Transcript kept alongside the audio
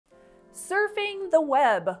Surfing the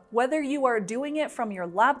web. Whether you are doing it from your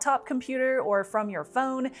laptop computer or from your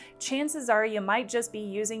phone, chances are you might just be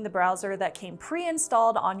using the browser that came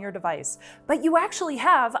pre-installed on your device. But you actually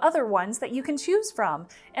have other ones that you can choose from,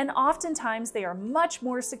 and oftentimes they are much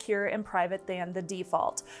more secure and private than the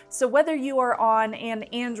default. So whether you are on an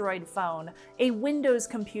Android phone, a Windows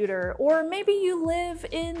computer, or maybe you live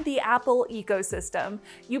in the Apple ecosystem,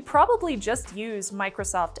 you probably just use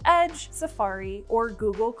Microsoft Edge, Safari, or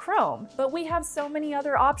Google Chrome. But we have so many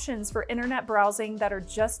other options for internet browsing that are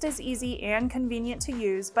just as easy and convenient to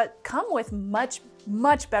use, but come with much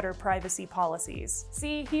better privacy policies.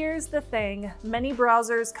 See, here's the thing. Many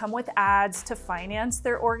browsers come with ads to finance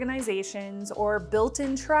their organizations or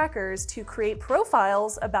built-in trackers to create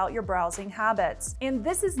profiles about your browsing habits. And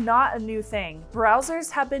this is not a new thing.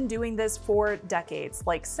 Browsers have been doing this for decades,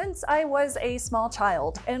 like since I was a small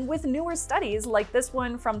child. And with newer studies like this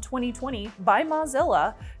one from 2020 by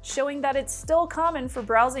Mozilla, showing that it's still common for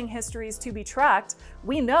browsing histories to be tracked,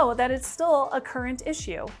 we know that it's still a current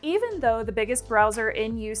issue. Even though the biggest browser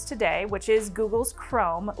in use today, which is Google's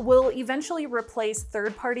Chrome, will eventually replace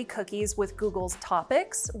third-party cookies with Google's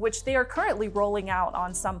Topics, which they are currently rolling out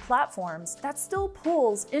on some platforms, that still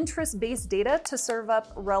pulls interest-based data to serve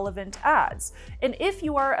up relevant ads. And if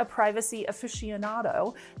you are a privacy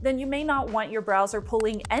aficionado, then you may not want your browser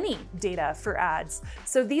pulling any data for ads.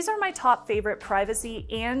 So these are my top favorite privacy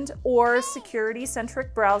and/or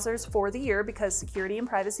security-centric browsers for the year, because security and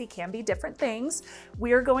privacy can be different things.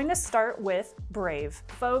 We are going to start with Brave.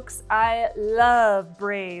 Folks, I love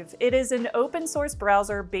Brave. It is an open source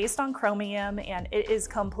browser based on Chromium, and it is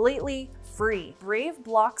completely free. Brave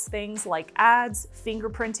blocks things like ads,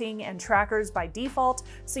 fingerprinting, and trackers by default,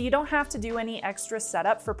 so you don't have to do any extra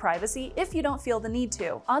setup for privacy if you don't feel the need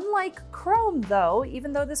to. Unlike Chrome though,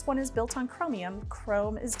 even though this one is built on Chromium,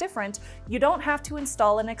 Chrome is different. You don't have to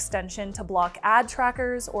install an extension to block ad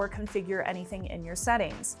trackers or configure anything in your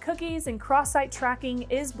settings. Cookies and cross-site tracking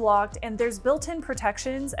is blocked, and there's built-in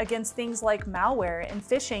protections against things like malware and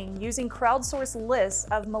phishing using crowdsourced lists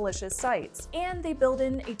of malicious sites. And they build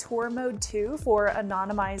in a Tor mode too for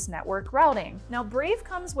anonymized network routing. Now, Brave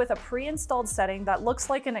comes with a pre-installed setting that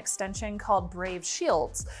looks like an extension called Brave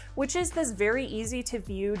Shields, which is this very easy to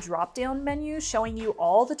view drop-down menu showing you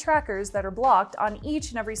all the trackers that are blocked on each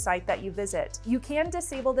and every site that you visit. You can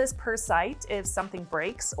disable this per site if something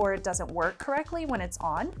breaks or it doesn't work correctly when it's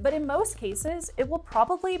on, but in most cases, it will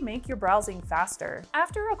probably make your browsing faster.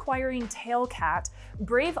 After acquiring Tailcat,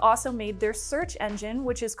 Brave also made their search engine,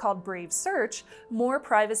 which is called Brave Search, more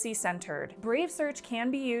privacy-centered. Brave Search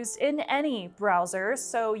can be used in any browser,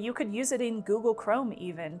 so you could use it in Google Chrome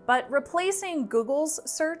even. But replacing Google's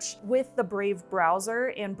search with the Brave browser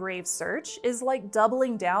and Brave Search is like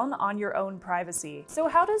doubling down on your own privacy. So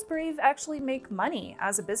how does Brave actually make money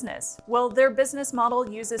as a business? Well, their business model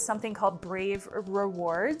uses something called Brave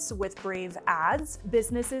Rewards with Brave Ads.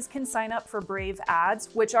 Businesses can sign up for Brave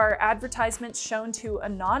Ads, which are advertisements shown to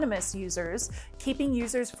anonymous users, keeping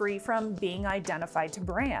users free from being identified to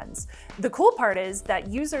brands. The cool part is that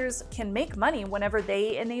users can make money whenever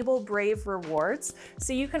they enable Brave Rewards,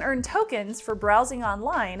 so you can earn tokens for browsing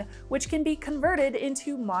online, which can be converted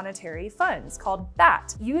into monetary funds called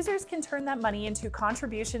BAT. Users can turn that money into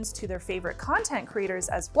contributions to their favorite content creators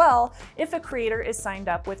as well if a creator is signed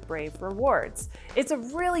up with Brave Rewards. It's a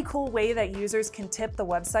really cool way that users can tip the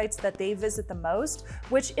websites that they visit the most,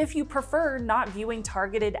 which if you prefer not viewing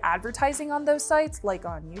targeted advertising on those sites, like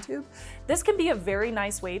on YouTube, this can be a very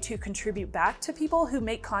nice way to contribute back to people who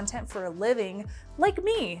make content for a living, like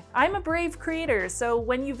me. I'm a Brave creator, so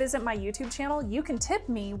when you visit my YouTube channel, you can tip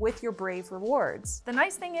me with your Brave Rewards. The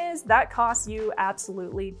nice thing is that costs you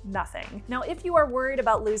absolutely nothing. Now, if you are worried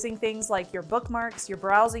about losing things like your bookmarks, your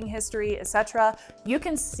browsing history, etc., you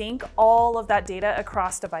can sync all of that data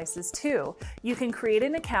across devices too. You can create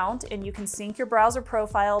an account and you can sync your browser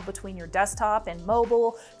profile between your desktop and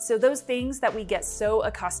mobile, so those things that we get so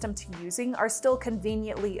accustomed to using are still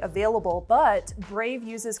conveniently available, but Brave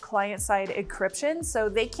uses client-side encryption, so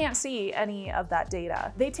they can't see any of that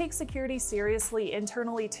data. They take security seriously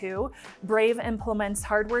internally too. Brave implements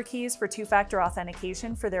hardware keys for two-factor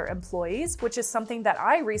authentication for their employees, which is something that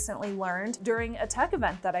I recently learned during a tech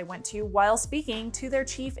event that I went to while speaking to their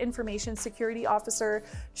chief information security officer.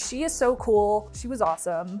 She is so cool. She was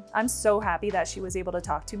awesome. I'm so happy that she was able to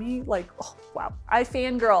talk to me. Like, oh, wow, I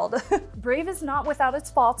fangirled. Brave is not without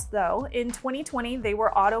its faults though. In 2020, they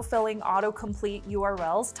were autofilling autocomplete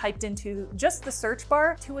URLs typed into just the search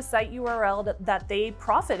bar to a site URL that they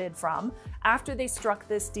profited from after they struck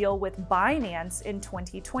this deal with Binance in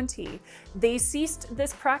 2020. They ceased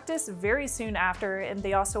this practice very soon after, and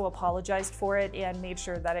they also apologized for it and made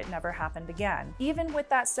sure that it never happened again. Even with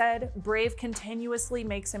that said, Brave continuously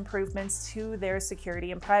makes improvements to their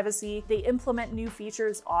security and privacy. They implement new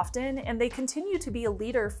features often, and they continue to be a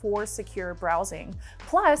leader for secure browsing.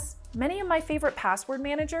 Plus, many of my favorite password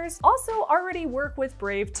managers also already work with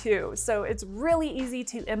Brave too, so it's really easy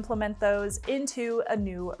to implement those into a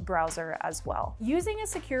new browser as well. Using a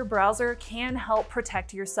secure browser can help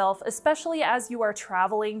protect yourself, especially as you are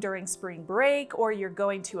traveling during spring break or you're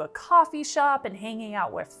going to a coffee shop and hanging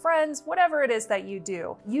out with friends, whatever it is that you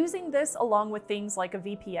do. Using this along with things like a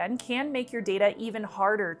VPN can make your data even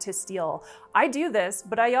harder to steal. I do this,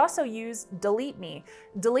 but I also use DeleteMe.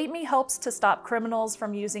 DeleteMe helps to stop criminals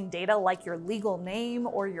from using data like your legal name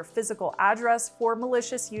or your physical address for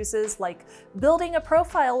malicious uses like building a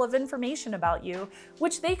profile of information about you,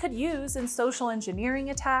 which they could use in social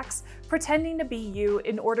engineering attacks, pretending to be you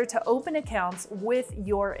in order to open accounts with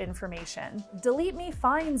your information. DeleteMe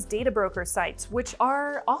finds data broker sites, which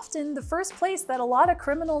are often the first place that a lot of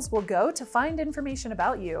criminals will go to find information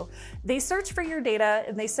about you. They search for your data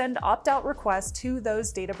and they send opt-out requests to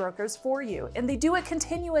those data brokers for you, and they do it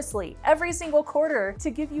continuously every single quarter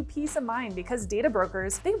to give you peace of mind, because data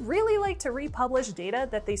brokers, they really like to republish data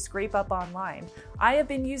that they scrape up online. I have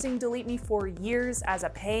been using DeleteMe for years as a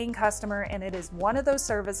paying customer, and it is one of those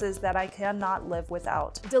services that I cannot live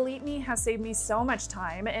without. DeleteMe has saved me so much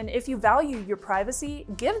time, and if you value your privacy,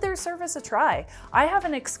 give their service a try. I have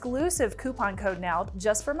an exclusive coupon code now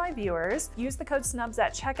just for my viewers. Use the code SNUBS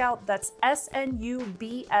at checkout. That's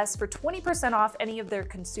SNUBS for 20% off any of their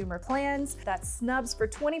consumer plans. That's SNUBS for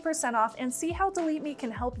 20% off, and see how DeleteMe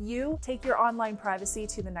can help you take your online privacy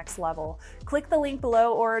to the next level. Click the link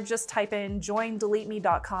below or just type in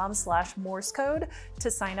joindeleteme.com/morsecode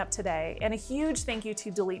to sign up today. And a huge thank you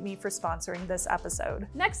to DeleteMe for sponsoring this episode.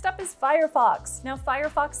 Next up is Firefox. Now,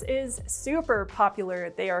 Firefox is super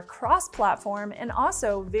popular. They are cross-platform and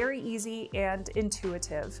also very easy and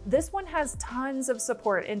intuitive. This one has tons of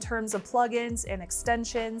support in terms of plugins and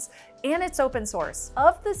extensions, and it's open source.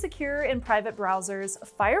 Of the secure and private browsers,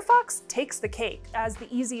 Firefox takes the cake as the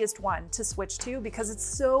easiest one to switch to because it's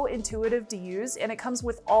so intuitive to use, and it comes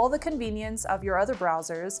with all the convenience of your other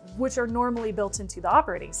browsers, which are normally built into the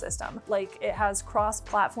operating system. Like, it has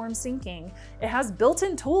cross-platform syncing. It has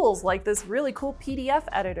built-in tools like this really cool PDF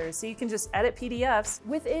editor, so you can just edit PDFs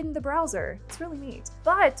within the browser. It's really neat.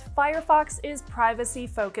 But Firefox is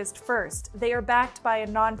privacy-focused first. They are backed by a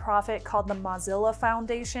nonprofit called the Mozilla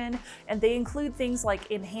Foundation, and they include things like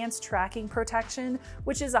enhanced tracking protection,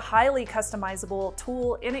 which is a highly customizable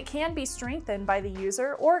tool, and it can be strengthened by the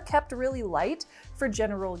user or kept really light for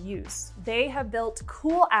general use. They have built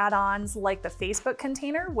cool add-ons like the Facebook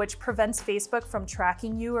container, which prevents Facebook from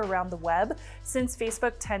tracking you around the web, since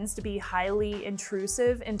Facebook tends to be highly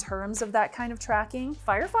intrusive in terms of that kind of tracking.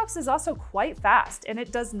 Firefox is also quite fast, and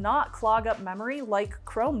it does not clog up memory like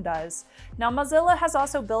Chrome does. Now, Mozilla has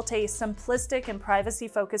also built a simplistic and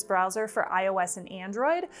privacy-focused browser for iOS and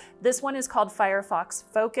Android. This one is called Firefox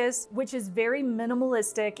Focus, which is very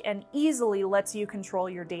minimalistic and easily lets you control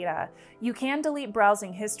your data. You can delete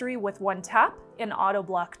browsing history with one tap, and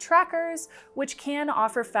auto-block trackers, which can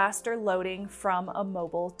offer faster loading from a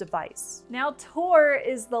mobile device. Now, Tor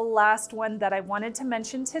is the last one that I wanted to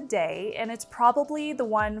mention today, and it's probably the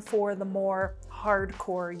one for the more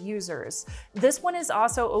hardcore users. This one is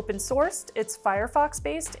also open sourced, it's Firefox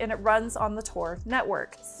based, and it runs on the Tor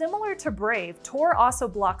network. Similar to Brave, Tor also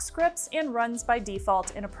blocks scripts and runs by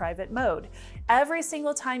default in a private mode. Every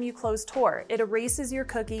single time you close Tor, it erases your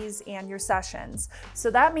cookies and your sessions. So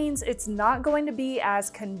that means it's not going to be as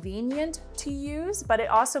convenient to use, but it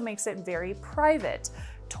also makes it very private.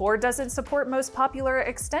 Tor doesn't support most popular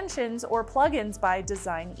extensions or plugins by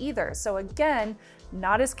design either. So again,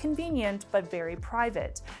 not as convenient, but very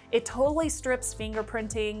private. It totally strips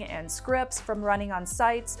fingerprinting and scripts from running on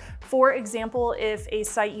sites. For example, if a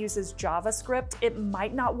site uses JavaScript, it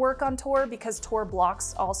might not work on Tor because Tor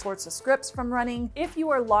blocks all sorts of scripts from running. If you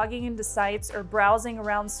are logging into sites or browsing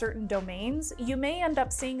around certain domains, you may end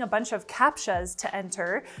up seeing a bunch of CAPTCHAs to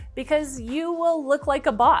enter because you will look like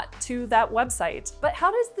a bot to that website. But how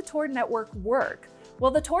does the Tor network work? Well,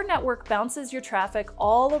 the Tor network bounces your traffic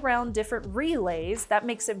all around different relays that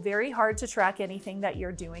makes it very hard to track anything that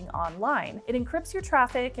you're doing online. It encrypts your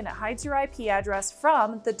traffic and it hides your IP address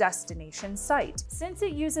from the destination site. Since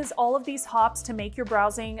it uses all of these hops to make your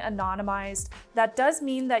browsing anonymized, that does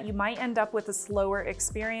mean that you might end up with a slower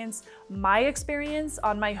experience. My experience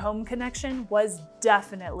on my home connection was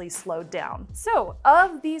definitely slowed down. So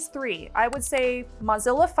of these three, I would say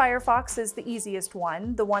Mozilla Firefox is the easiest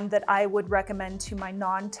one, the one that I would recommend to my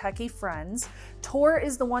non-techie friends. Tor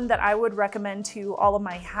is the one that I would recommend to all of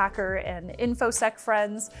my hacker and InfoSec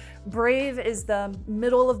friends. Brave is the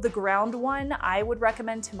middle of the ground one I would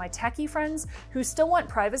recommend to my techie friends who still want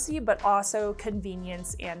privacy but also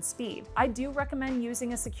convenience and speed. I do recommend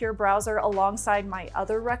using a secure browser alongside my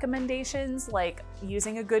other recommendations, like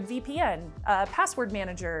using a good VPN, password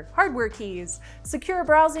manager, hardware keys, secure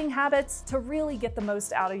browsing habits to really get the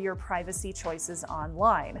most out of your privacy choices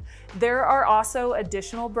online. There are also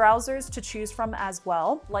additional browsers to choose from as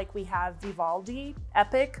well, like we have Vivaldi,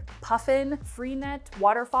 Epic, Puffin, Freenet,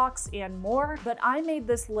 Waterfox, and more, but I made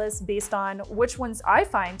this list based on which ones I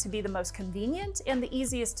find to be the most convenient and the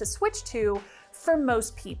easiest to switch to for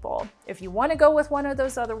most people. If you want to go with one of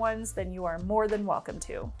those other ones, then you are more than welcome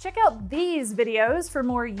to. Check out these videos for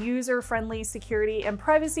more user-friendly security and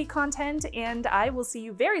privacy content, and I will see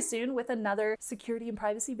you very soon with another security and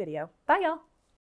privacy video. Bye, y'all.